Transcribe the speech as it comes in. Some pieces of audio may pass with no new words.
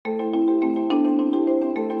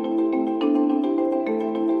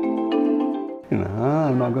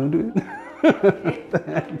I'm not going to do it.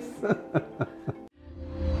 Thanks.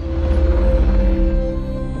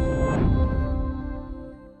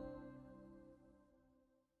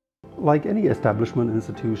 Like any establishment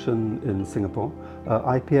institution in Singapore,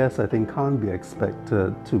 IPS, I think, can't be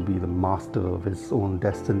expected to be the master of its own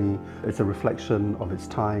destiny. It's a reflection of its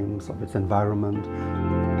times, of its environment.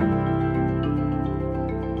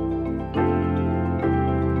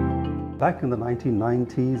 Back in the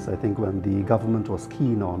 1990s, I think when the government was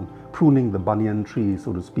keen on pruning the banyan tree,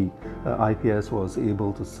 so to speak, IPS was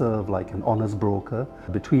able to serve like an honest broker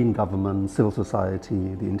between government, civil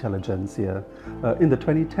society, the intelligentsia. In the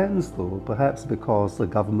 2010s though, perhaps because the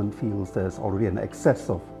government feels there's already an excess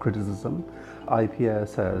of criticism,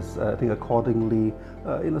 IPS has, I think, accordingly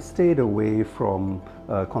stayed away from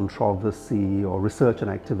controversy or research and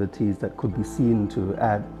activities that could be seen to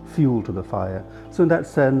add fuel to the fire. So in that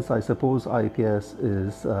sense, I suppose IPS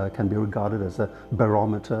can be regarded as a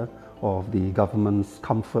barometer of the government's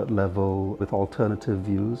comfort level with alternative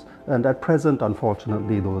views. And at present,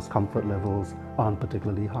 unfortunately, those comfort levels aren't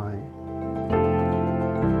particularly high.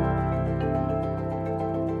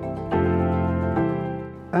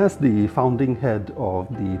 As the founding head of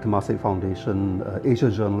the Temasek Foundation Asia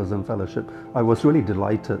Journalism Fellowship, I was really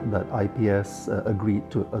delighted that IPS agreed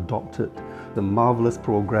to adopt it. The marvelous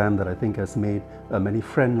program that I think has made many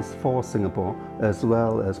friends for Singapore, as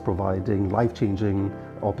well as providing life-changing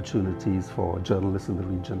opportunities for journalists in the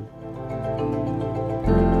region.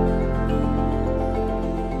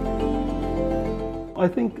 I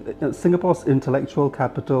think Singapore's intellectual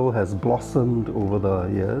capital has blossomed over the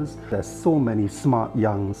years. There's so many smart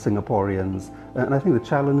young Singaporeans, and I think the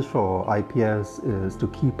challenge for IPS is to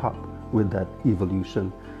keep up with that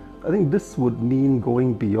evolution. I think this would mean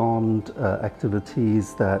going beyond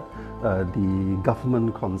activities that the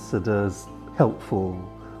government considers helpful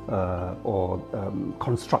or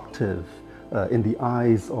constructive in the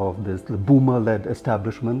eyes of the boomer-led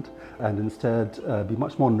establishment, and instead be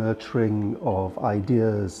much more nurturing of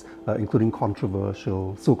ideas, including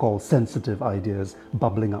controversial, so-called sensitive ideas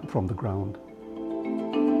bubbling up from the ground.